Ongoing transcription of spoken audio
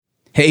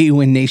Hey,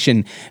 Win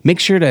Nation, make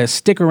sure to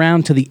stick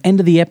around to the end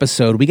of the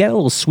episode. We got a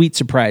little sweet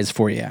surprise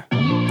for you.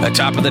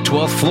 Atop of the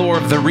 12th floor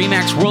of the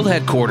RE/MAX World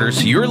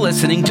Headquarters, you're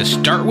listening to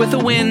Start With a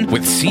Win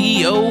with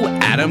CEO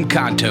Adam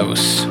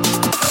Contos.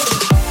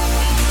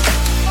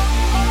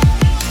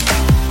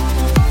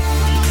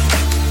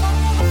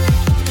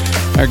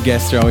 Our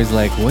guests are always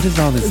like, what is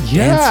all this dancing?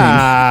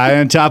 Yeah,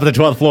 on top of the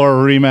 12th floor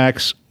of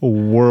RE/MAX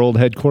World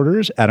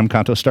Headquarters, Adam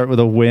Contos, Start With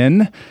a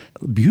Win.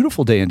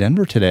 Beautiful day in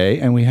Denver today,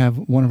 and we have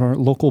one of our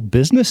local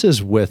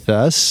businesses with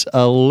us,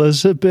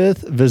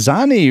 Elizabeth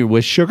Vizani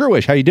with Sugar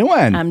Wish. How you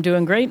doing? I'm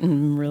doing great and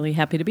I'm really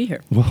happy to be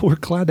here. Well, we're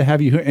glad to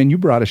have you here, and you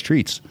brought us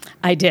treats.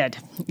 I did,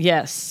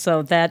 yes.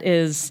 So that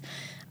is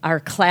our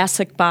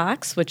classic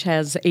box, which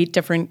has 8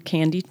 different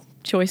candy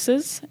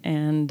choices,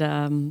 and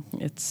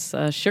it's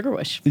Sugar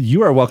Wish.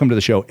 You are welcome to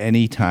the show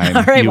anytime.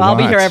 All right, you well, I'll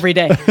want. be here every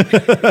day.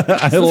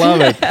 I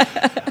love it.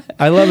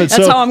 I love it.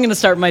 That's how I'm going to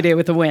start my day,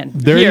 with a win.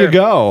 There Here. you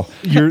go.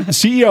 You're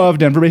CEO of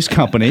Denver-based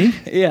company.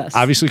 Yes.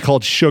 Obviously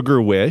called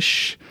Sugar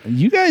Wish.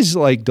 You guys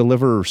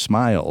deliver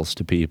smiles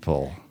to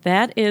people.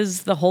 That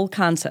is the whole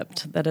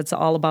concept, that it's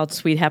all about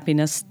sweet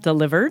happiness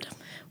delivered.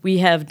 We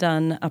have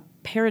done a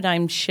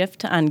paradigm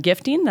shift on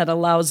gifting that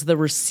allows the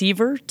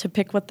receiver to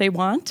pick what they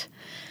want.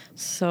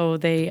 So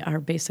they are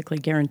basically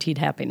guaranteed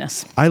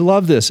happiness. I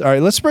love this. All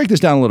right, let's break this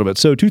down a little bit.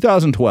 So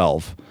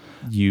 2012,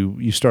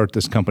 you start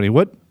this company.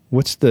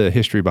 What's the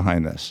history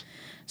behind this?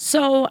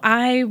 So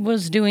I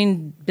was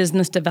doing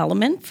business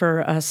development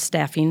for a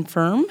staffing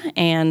firm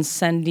and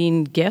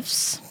sending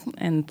gifts,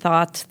 and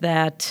thought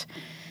that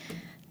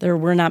there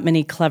were not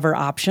many clever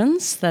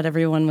options, that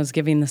everyone was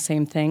giving the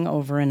same thing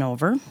over and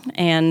over.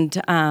 And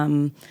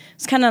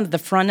it's kind of the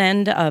front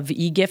end of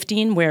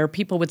e-gifting, where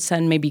people would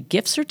send maybe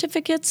gift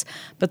certificates,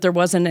 but there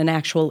wasn't an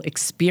actual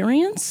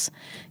experience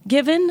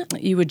given.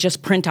 You would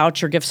just print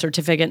out your gift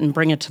certificate and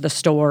bring it to the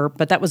store,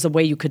 but that was a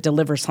way you could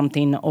deliver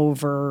something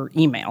over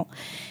email.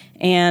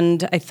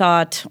 And I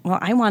thought, well,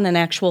 I want an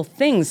actual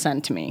thing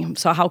sent to me.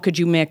 So how could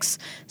you mix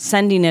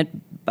sending it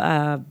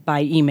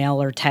by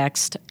email or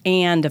text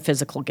and a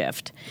physical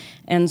gift?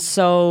 And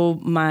so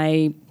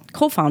my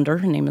co-founder,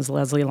 her name is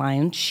Leslie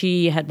Lyon,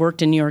 she had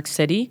worked in New York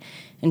City,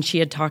 and she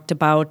had talked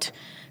about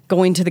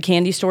going to the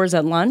candy stores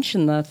at lunch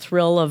and the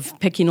thrill of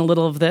picking a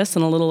little of this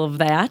and a little of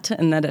that,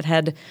 and that it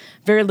had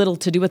very little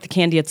to do with the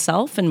candy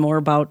itself and more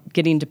about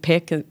getting to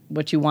pick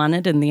what you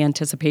wanted and the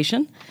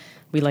anticipation.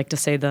 We like to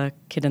say the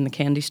kid in the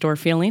candy store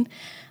feeling.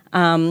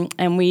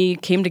 And we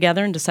came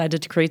together and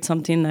decided to create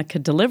something that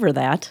could deliver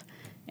that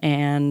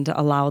and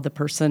allow the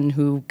person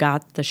who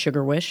got the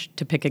Sugar Wish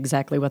to pick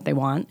exactly what they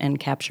want and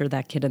capture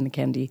that kid in the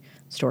candy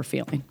store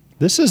feeling.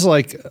 This is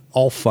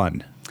all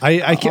fun.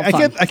 I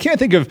can't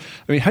think of,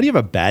 how do you have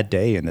a bad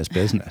day in this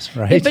business,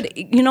 right? But,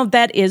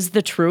 that is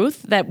the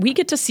truth, that we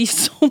get to see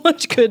so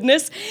much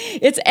goodness.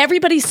 It's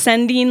everybody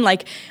sending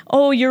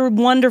oh, you're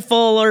wonderful,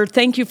 or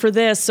thank you for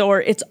this,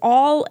 or it's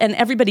all, and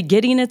everybody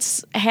getting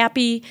it's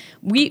happy.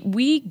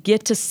 We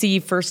get to see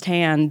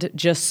firsthand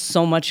just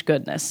so much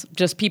goodness.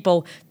 Just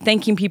people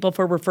thanking people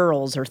for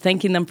referrals or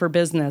thanking them for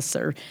business,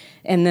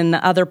 and then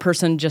the other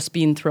person just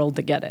being thrilled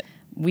to get it.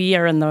 We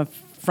are in the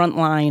front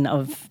line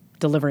of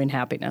delivering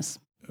happiness.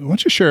 Why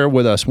don't you share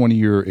with us one of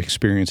your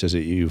experiences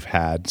that you've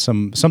had,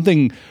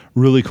 something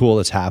really cool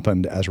that's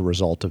happened as a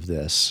result of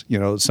this?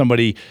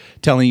 Somebody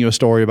telling you a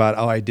story about,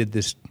 I did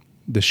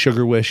the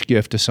Sugar Wish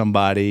gift to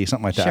somebody,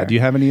 something like that. Sure. Do you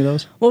have any of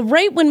those? Well,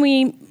 right when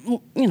we,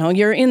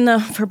 you're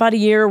for about a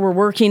year, we're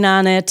working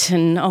on it,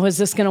 and, is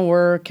this going to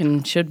work,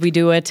 and should we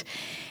do it?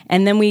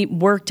 And then we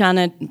worked on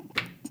it,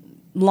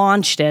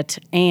 launched it,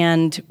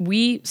 and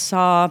we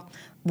saw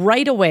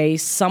right away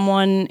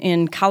someone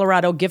in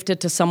Colorado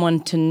gifted to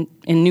someone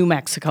in New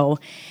Mexico,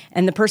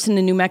 and the person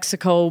in New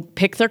Mexico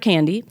picked their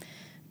candy.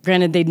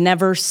 Granted, they'd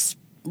never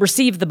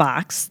received the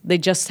box. They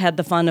just had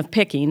the fun of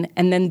picking,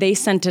 and then they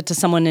sent it to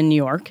someone in New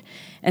York,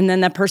 and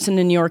then that person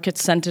in New York had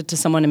sent it to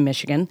someone in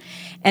Michigan,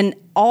 and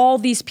all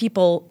these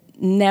people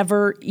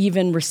never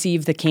even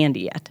received the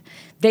candy yet.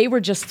 They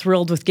were just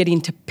thrilled with getting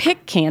to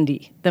pick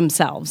candy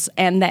themselves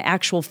and the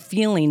actual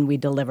feeling we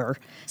deliver.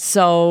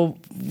 So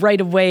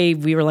right away,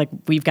 we were like,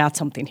 we've got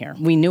something here.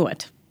 We knew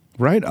it.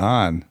 Right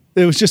on.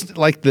 It was just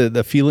like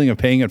the feeling of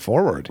paying it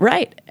forward.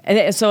 Right.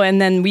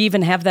 And then we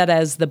even have that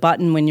as the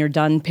button when you're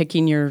done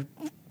picking your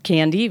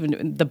candy.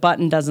 The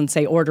button doesn't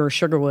say order a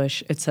Sugar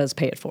Wish. It says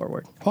pay it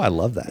forward. Oh, I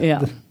love that.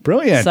 Yeah.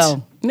 Brilliant.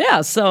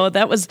 So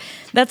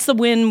that's the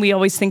win we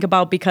always think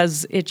about,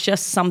 because it's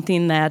just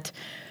something that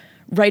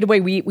right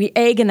away we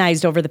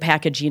agonized over the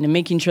packaging and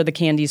making sure the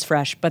candy's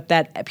fresh, but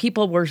that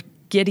people were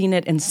getting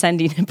it and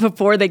sending it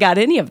before they got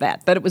any of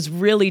that. That it was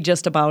really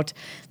just about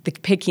the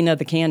picking of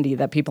the candy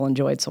that people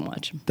enjoyed so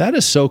much. That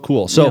is so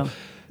cool. So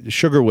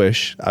Sugar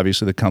Wish,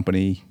 obviously the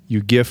company, you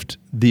gift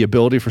the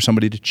ability for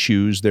somebody to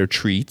choose their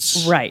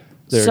treats. Right.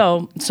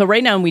 So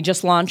right now we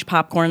just launched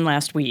popcorn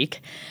last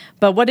week.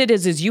 But what it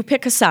is you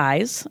pick a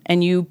size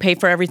and you pay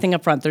for everything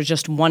up front. There's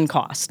just one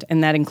cost,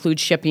 and that includes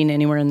shipping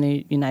anywhere in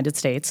the United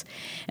States.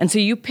 And so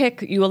you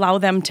allow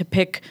them to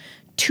pick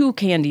 2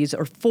 candies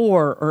or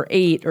 4 or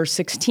 8 or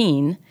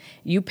 16,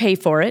 you pay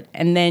for it,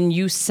 and then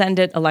you send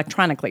it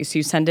electronically. So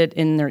you send it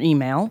in their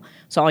email.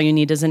 So all you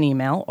need is an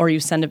email, or you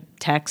send a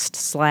text,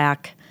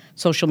 Slack,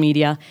 social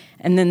media,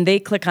 and then they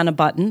click on a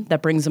button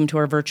that brings them to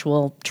our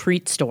virtual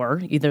treat store,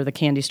 either the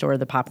candy store or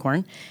the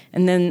popcorn.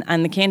 And then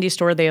on the candy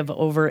store, they have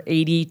over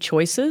 80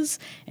 choices,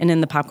 and in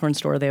the popcorn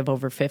store, they have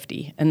over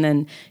 50. And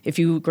then if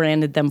you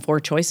granted them 4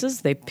 choices,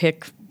 they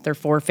pick their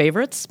 4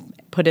 favorites,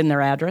 put in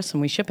their address,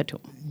 and we ship it to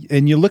them.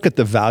 And you look at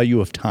the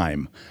value of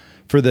time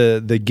for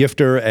the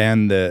gifter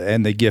and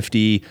the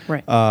giftee.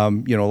 Right.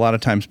 A lot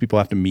of times people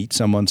have to meet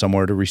someone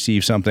somewhere to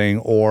receive something,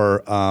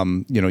 or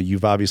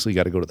you've obviously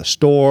got to go to the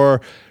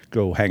store,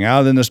 go hang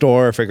out in the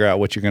store, figure out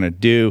what you're going to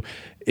do.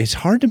 It's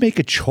hard to make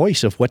a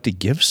choice of what to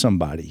give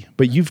somebody,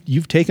 but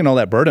you've taken all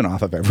that burden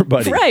off of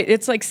everybody. Right.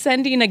 It's like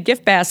sending a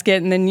gift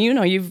basket, and then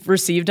you've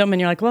received them, and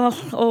you're like,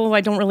 well,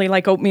 I don't really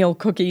like oatmeal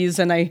cookies,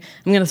 and I'm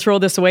going to throw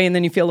this away, and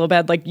then you feel a little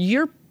bad. Like,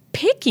 you're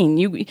picking.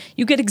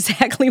 You get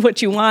exactly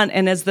what you want,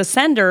 and as the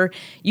sender,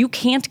 you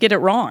can't get it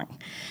wrong.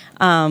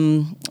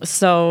 And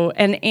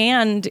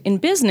in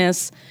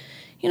business,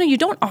 you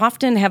don't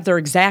often have their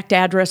exact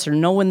address or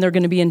know when they're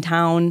going to be in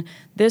town.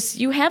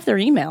 You have their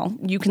email.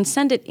 You can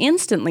send it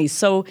instantly.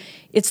 So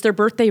it's their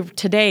birthday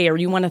today, or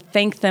you want to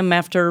thank them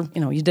after,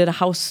 you did a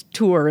house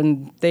tour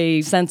and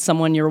they sent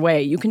someone your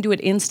way. You can do it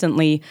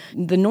instantly.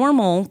 The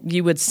normal,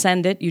 you would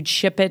send it, you'd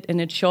ship it, and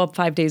it'd show up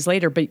 5 days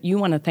later, but you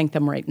want to thank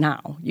them right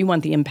now. You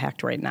want the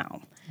impact right now.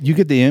 You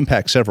get the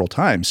impact several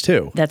times,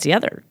 too. That's the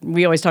other.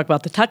 We always talk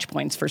about the touch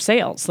points for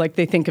sales. Like,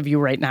 they think of you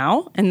right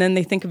now, and then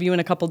they think of you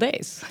in a couple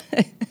days.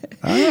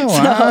 Oh,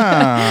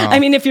 wow.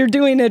 If you're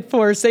doing it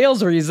for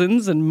sales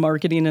reasons and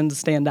marketing and to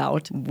stand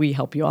out, we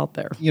help you out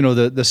there.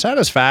 The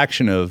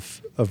satisfaction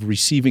of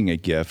receiving a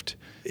gift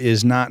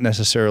is not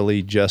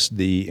necessarily just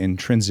the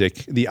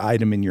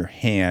item in your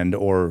hand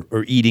or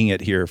eating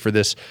it here. For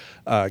this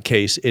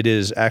case, it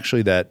is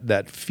actually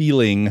that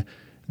feeling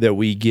that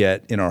we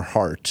get in our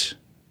heart,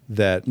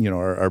 that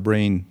our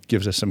brain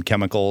gives us some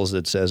chemicals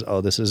that says,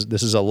 oh, this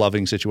is a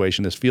loving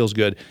situation, this feels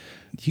good.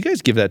 You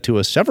guys give that to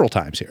us several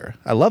times here.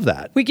 I love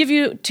that. We give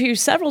you to you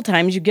several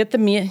times. You get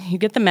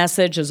the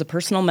message as a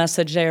personal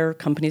message there.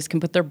 Companies can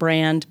put their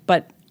brand,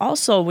 but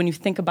also when you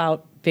think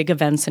about big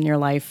events in your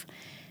life,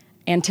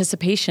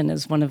 anticipation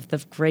is one of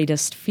the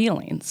greatest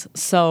feelings.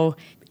 So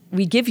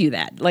we give you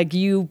that. Like,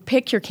 you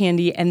pick your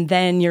candy and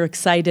then you're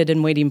excited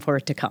and waiting for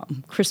it to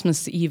come.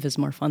 Christmas Eve is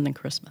more fun than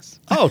Christmas.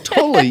 Oh,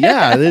 totally.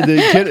 Yeah.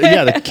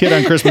 The kid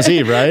on Christmas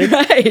Eve, right?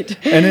 Right.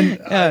 And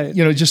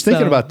then, just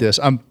thinking about this,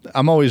 I'm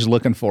always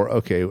looking for,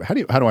 okay, how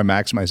do I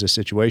maximize this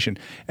situation?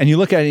 And you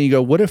look at it and you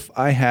go, what if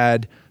I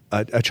had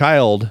a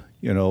child,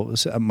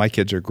 my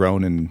kids are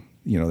grown and,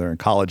 they're in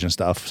college and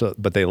stuff,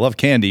 but they love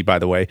candy, by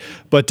the way.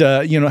 But,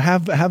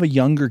 have a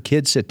younger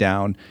kid sit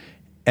down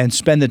and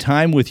spend the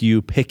time with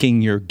you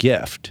picking your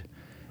gift.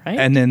 Right.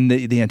 And then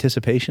the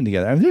anticipation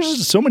together. There's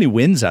just so many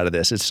wins out of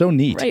this. It's so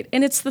neat. Right.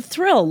 And it's the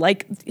thrill.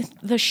 Like,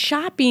 the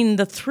shopping,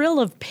 the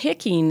thrill of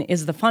picking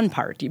is the fun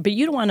part. But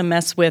you don't want to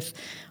mess with,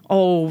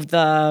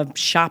 the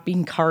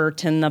shopping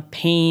cart and the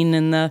pain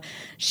and the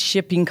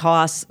shipping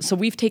costs. So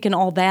we've taken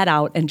all that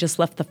out and just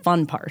left the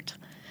fun part.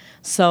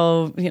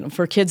 So,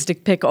 for kids to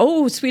pick,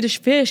 Swedish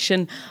fish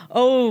and,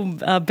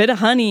 a bit of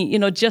honey,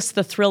 just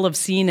the thrill of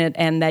seeing it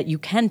and that you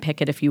can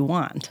pick it if you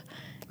want.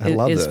 I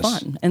love is this.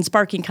 Fun. And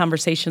sparking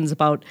conversations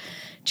about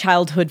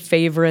childhood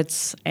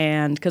favorites,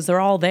 and because they're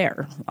all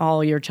there.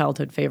 All your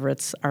childhood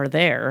favorites are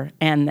there.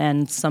 And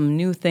then some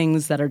new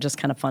things that are just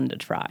kind of fun to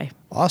try.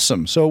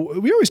 Awesome. So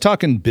we always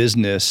talk in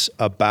business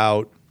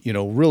about,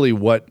 really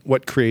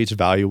what creates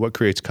value, what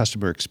creates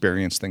customer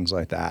experience, things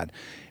like that.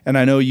 And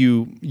I know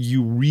you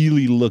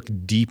really look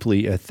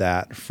deeply at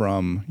that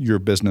from your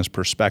business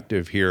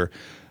perspective here.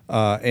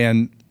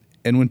 And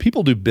when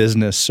people do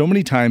business, so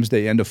many times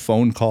they end a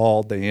phone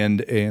call, they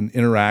end an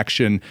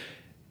interaction,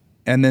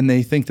 and then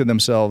they think to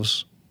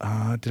themselves,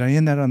 did I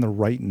end that on the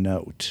right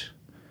note?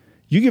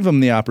 You give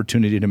them the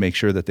opportunity to make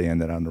sure that they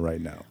end that on the right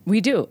note.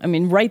 We do.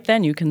 Right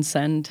then you can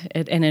send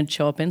it and it'd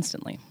show up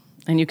instantly.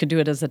 And you could do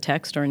it as a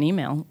text or an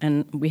email.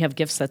 And we have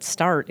gifts that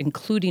start,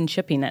 including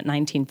shipping, at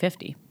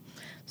 $19.50.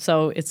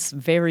 So it's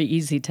very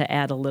easy to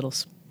add a little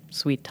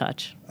sweet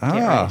touch.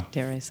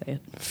 Dare I say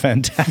it?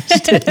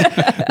 Fantastic.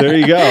 There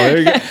you go.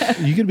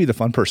 You can be the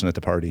fun person at the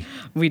party.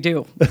 We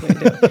do.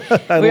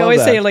 We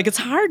always say, it's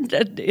hard.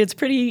 It's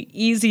pretty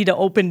easy to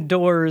open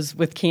doors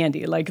with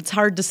candy. Like, it's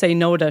hard to say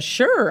no to,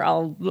 sure,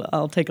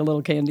 I'll take a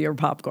little candy or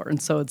popcorn.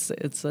 So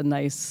it's a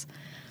nice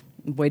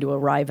way to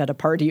arrive at a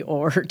party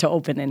or to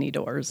open any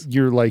doors.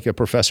 You're like a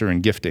professor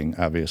in gifting,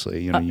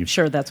 obviously.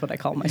 Sure, that's what I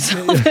call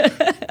myself.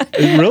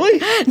 Really?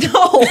 No.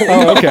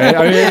 Oh, okay.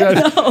 I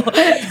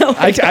mean,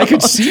 I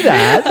could see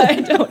that. I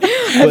don't.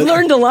 I've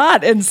learned a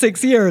lot in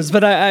 6 years,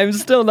 but I'm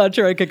still not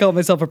sure I could call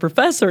myself a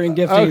professor in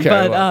gifting. Okay.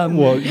 But,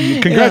 well,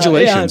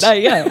 congratulations.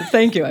 Yeah,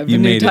 thank you. I have a new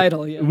made it.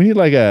 title. Yeah. We need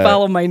like a.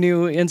 Follow my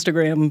new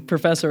Instagram,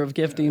 Professor of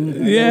Gifting,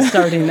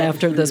 starting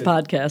after this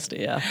podcast.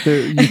 Yeah.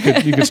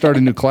 You could start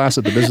a new class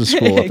at the business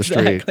school up the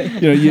street.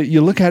 Exactly.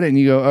 You look at it and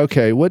you go,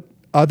 okay, what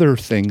other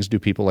things do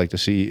people like to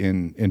see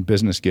in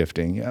business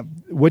gifting?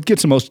 What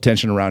gets the most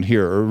attention around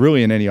here, or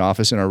really in any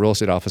office, in our real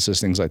estate offices,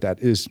 things like that,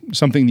 is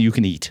something that you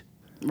can eat.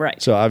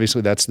 Right. So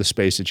obviously that's the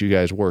space that you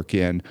guys work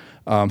in.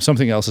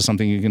 Something else is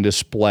something you can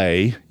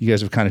display. You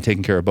guys have kind of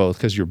taken care of both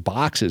because your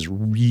box is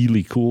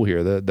really cool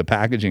here, the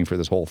packaging for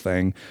this whole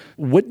thing.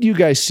 What do you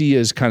guys see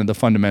as kind of the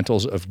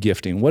fundamentals of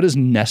gifting? What is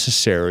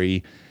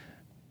necessary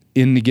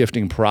in the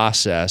gifting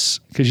process?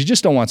 Because you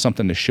just don't want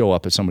something to show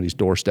up at somebody's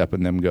doorstep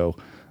and them go,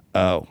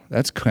 oh,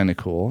 that's kind of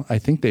cool. I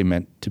think they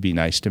meant to be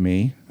nice to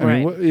me. I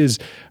mean,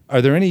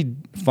 are there any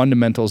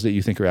fundamentals that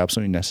you think are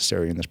absolutely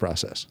necessary in this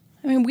process?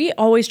 I mean, we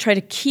always try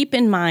to keep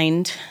in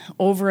mind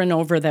over and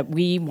over that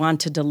we want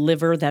to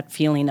deliver that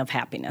feeling of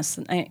happiness.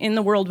 In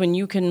the world when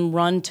you can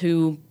run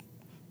to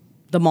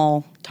the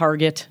mall,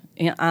 Target,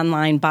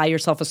 online, buy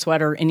yourself a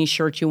sweater, any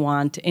shirt you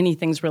want,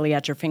 anything's really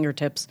at your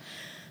fingertips,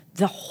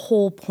 the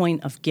whole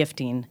point of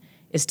gifting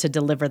is to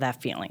deliver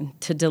that feeling,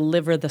 to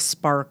deliver the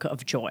spark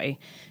of joy,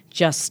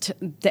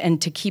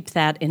 and to keep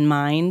that in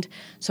mind.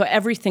 So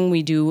everything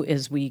we do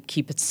is we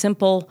keep it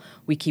simple,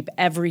 we keep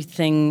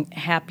everything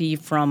happy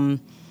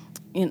from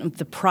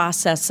the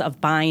process of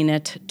buying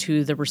it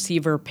to the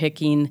receiver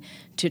picking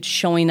to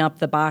showing up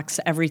the box.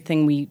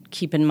 Everything we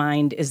keep in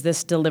mind, is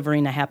this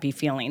delivering a happy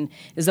feeling?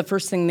 Is the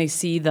first thing they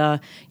see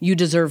the "you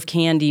deserve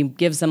candy"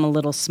 gives them a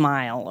little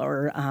smile,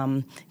 or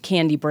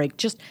candy break?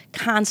 Just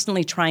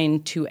constantly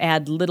trying to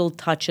add little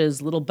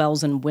touches, little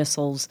bells and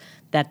whistles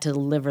that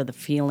deliver the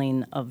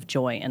feeling of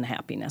joy and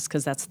happiness,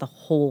 because that's the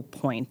whole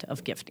point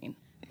of gifting.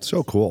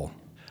 So cool.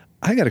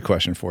 I got a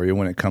question for you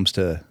when it comes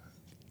to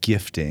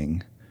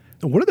gifting.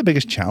 What are the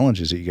biggest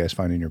challenges that you guys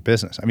find in your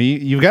business? I mean,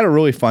 you've got a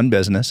really fun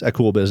business, a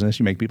cool business.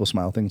 You make people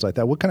smile, things like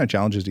that. What kind of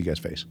challenges do you guys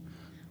face?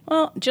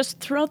 Well, just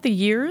throughout the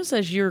years,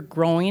 as you're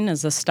growing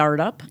as a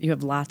startup, you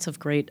have lots of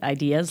great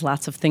ideas,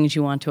 lots of things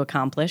you want to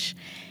accomplish,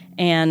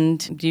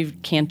 and you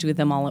can't do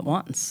them all at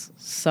once.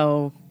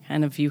 So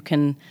kind of you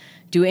can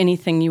do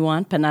anything you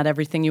want, but not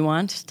everything you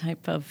want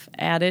type of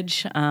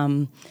adage.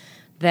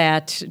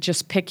 That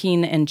just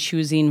picking and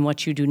choosing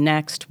what you do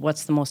next,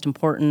 what's the most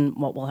important,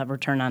 what will have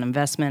return on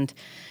investment,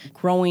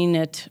 growing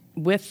it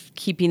with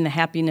keeping the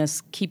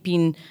happiness,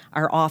 keeping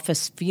our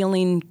office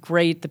feeling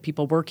great, the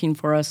people working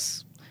for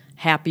us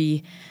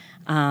happy,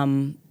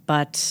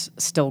 but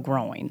still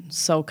growing.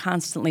 So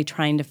constantly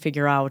trying to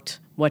figure out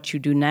what you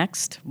do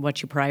next,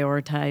 what you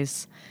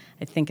prioritize.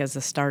 I think as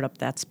a startup,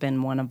 that's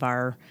been one of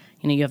our,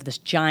 you have this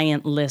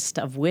giant list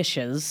of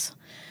wishes,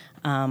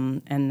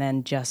 and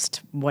then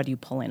just what are you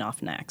pulling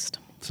off next?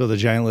 So the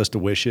giant list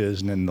of wishes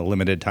and then the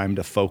limited time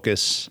to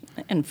focus.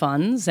 And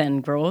funds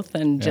and growth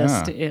and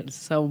just,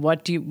 so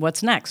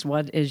what's next?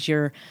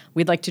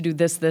 We'd like to do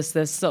this.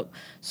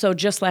 So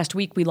just last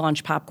week we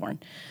launched popcorn.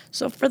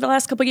 So for the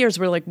last couple of years,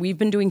 we've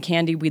been doing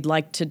candy. We'd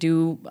like to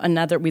do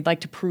we'd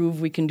like to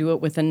prove we can do it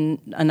with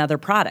another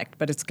product,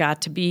 but it's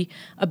got to be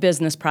a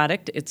business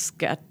product. It's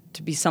got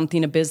to be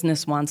something a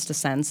business wants to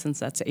send, since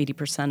that's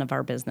 80% of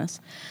our business.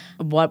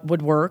 What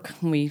would work?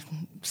 We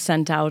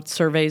sent out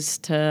surveys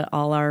to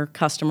all our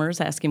customers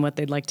asking what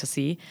they'd like to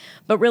see.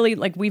 But really,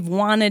 we've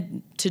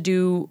wanted to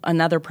do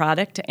another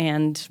product,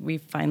 and we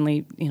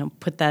finally,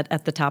 put that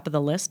at the top of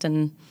the list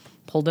and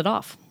pulled it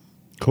off.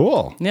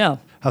 Cool. Yeah.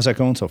 How's that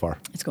going so far?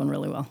 It's going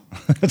really well.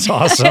 That's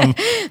awesome.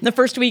 The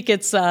first week,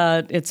 it's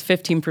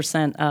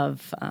 15%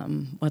 of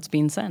what's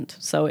being sent.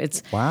 So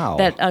it's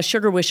that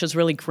Sugar Wish is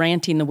really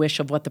granting the wish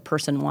of what the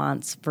person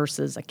wants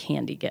versus a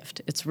candy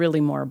gift. It's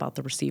really more about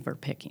the receiver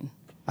picking.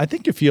 I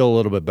think you feel a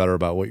little bit better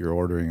about what you're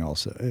ordering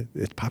also.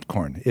 It's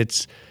popcorn.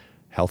 It's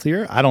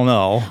healthier? I don't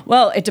know.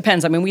 Well, it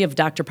depends. I mean, we have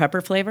Dr.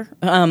 Pepper flavor.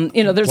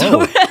 There's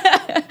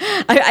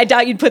I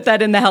doubt you'd put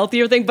that in the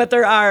healthier thing, but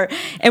there are.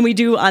 And we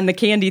do on the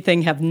candy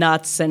thing have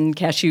nuts and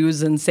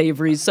cashews and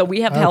savories. So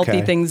we have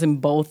healthy things in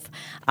both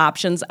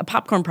options.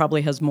 Popcorn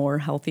probably has more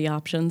healthy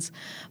options,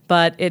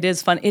 but it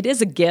is fun. It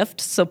is a gift,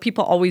 so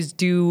people always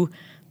do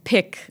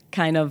pick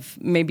kind of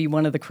maybe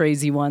one of the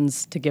crazy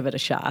ones to give it a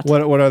shot.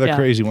 What are the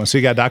crazy ones? So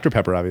you got Dr.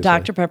 Pepper, obviously.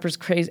 Dr. Pepper's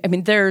crazy. I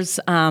mean, there's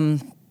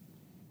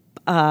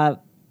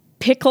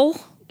pickle,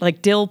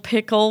 like dill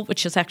pickle,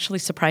 which is actually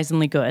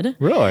surprisingly good.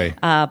 Really?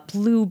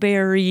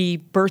 Blueberry,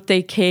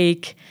 birthday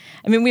cake.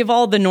 I mean, we have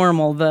all the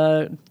normal,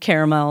 the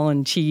caramel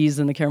and cheese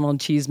and the caramel and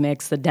cheese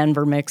mix. The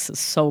Denver mix is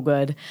so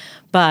good.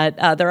 But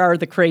there are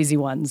the crazy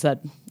ones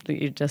that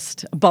you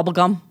just,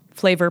 bubblegum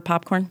flavor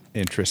popcorn.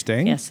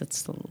 Interesting. Yes,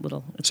 it's a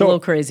little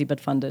crazy, but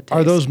fun to taste.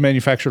 Are those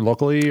manufactured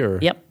locally or?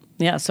 Yep.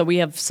 Yeah, so we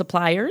have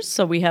suppliers.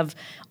 So we have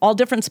all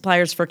different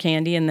suppliers for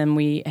candy, and then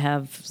we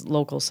have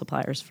local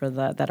suppliers for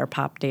that are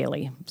Pop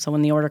Daily. So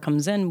when the order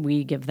comes in,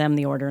 we give them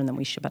the order, and then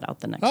we ship it out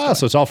the next day.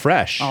 So it's all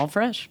fresh. All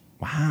fresh.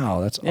 Wow,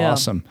 that's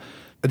awesome.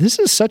 This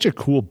is such a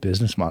cool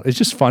business model. It's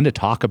just fun to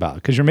talk about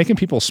because you're making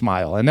people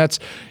smile. And that's,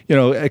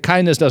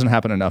 kindness doesn't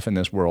happen enough in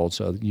this world.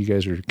 So you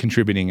guys are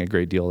contributing a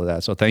great deal to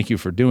that. So thank you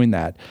for doing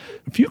that.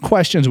 A few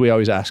questions we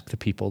always ask the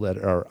people that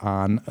are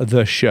on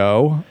the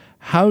show.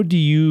 How do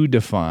you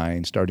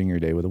define starting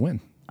your day with a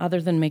win?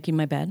 Other than making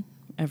my bed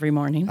every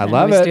morning. I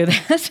love it. Do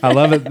that. I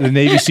love it. The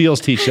Navy SEALs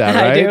teach that,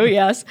 right? I do,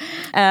 yes.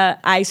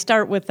 I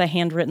start with a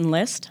handwritten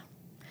list.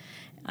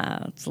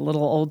 It's a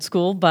little old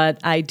school, but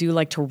I do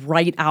like to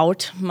write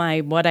out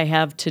what I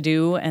have to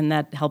do, and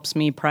that helps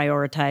me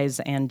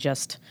prioritize, and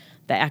just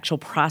the actual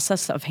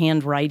process of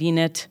handwriting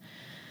it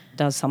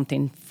does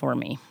something for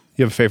me.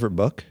 You have a favorite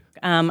book?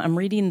 I'm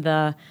reading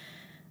the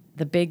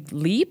Big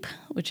Leap,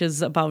 which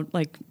is about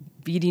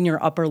beating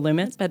your upper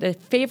limits. But a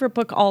favorite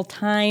book all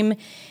time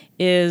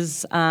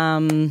is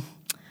The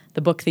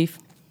Book Thief.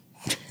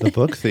 The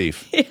Book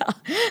Thief. Yeah,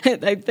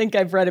 I think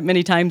I've read it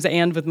many times,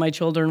 and with my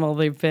children while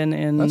they've been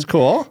in. That's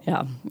cool.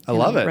 Yeah, I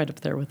love it. Right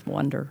up there with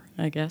Wonder,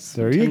 I guess.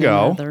 There you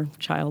go. Another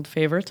child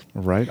favorite.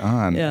 Right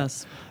on.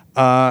 Yes.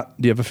 Do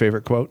you have a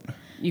favorite quote?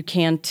 You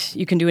can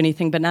do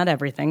anything, but not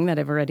everything, that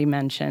I've already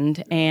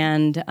mentioned.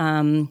 And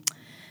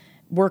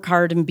work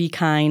hard and be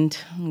kind,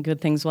 and good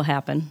things will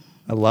happen.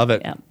 I love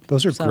it. Yeah.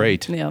 Those are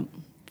great. Yeah.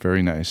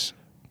 Very nice.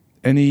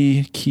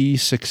 Any key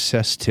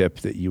success tip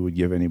that you would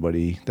give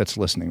anybody that's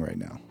listening right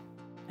now?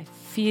 I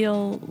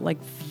feel like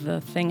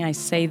the thing I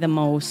say the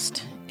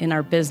most in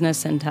our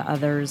business and to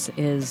others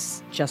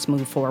is just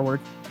move forward.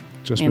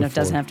 It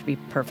doesn't have to be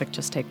perfect.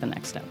 Just take the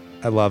next step.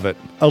 I love it.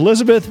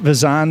 Elizabeth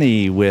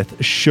Visani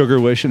with Sugar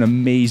Wish, an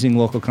amazing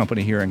local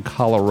company here in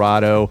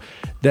Colorado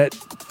that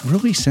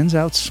really sends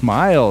out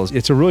smiles.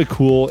 It's a really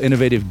cool,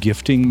 innovative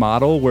gifting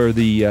model where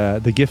the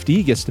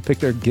giftee gets to pick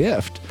their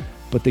gift,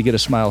 but they get a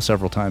smile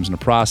several times in the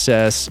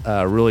process.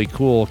 Really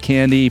cool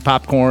candy,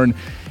 popcorn,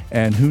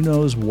 and who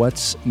knows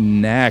what's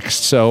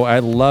next. So I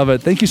love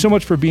it. Thank you so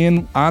much for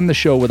being on the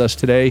show with us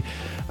today.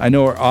 I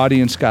know our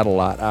audience got a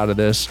lot out of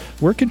this.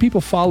 Where can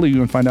people follow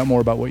you and find out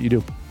more about what you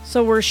do?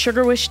 So we're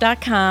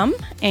sugarwish.com,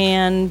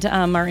 and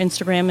our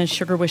Instagram is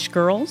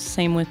sugarwishgirls,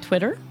 same with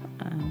Twitter,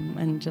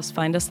 and just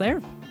find us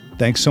there.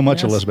 Thanks so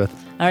much, Yes. Elizabeth.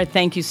 All right,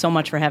 thank you so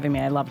much for having me.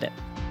 I loved it.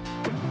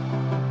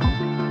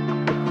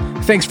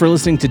 Thanks for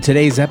listening to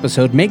today's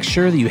episode. Make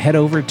sure that you head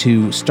over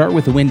to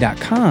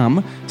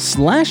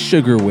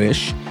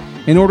startwithawin.com/sugarwish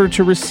in order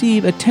to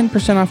receive a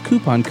 10% off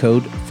coupon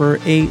code for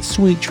a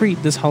sweet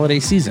treat this holiday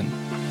season.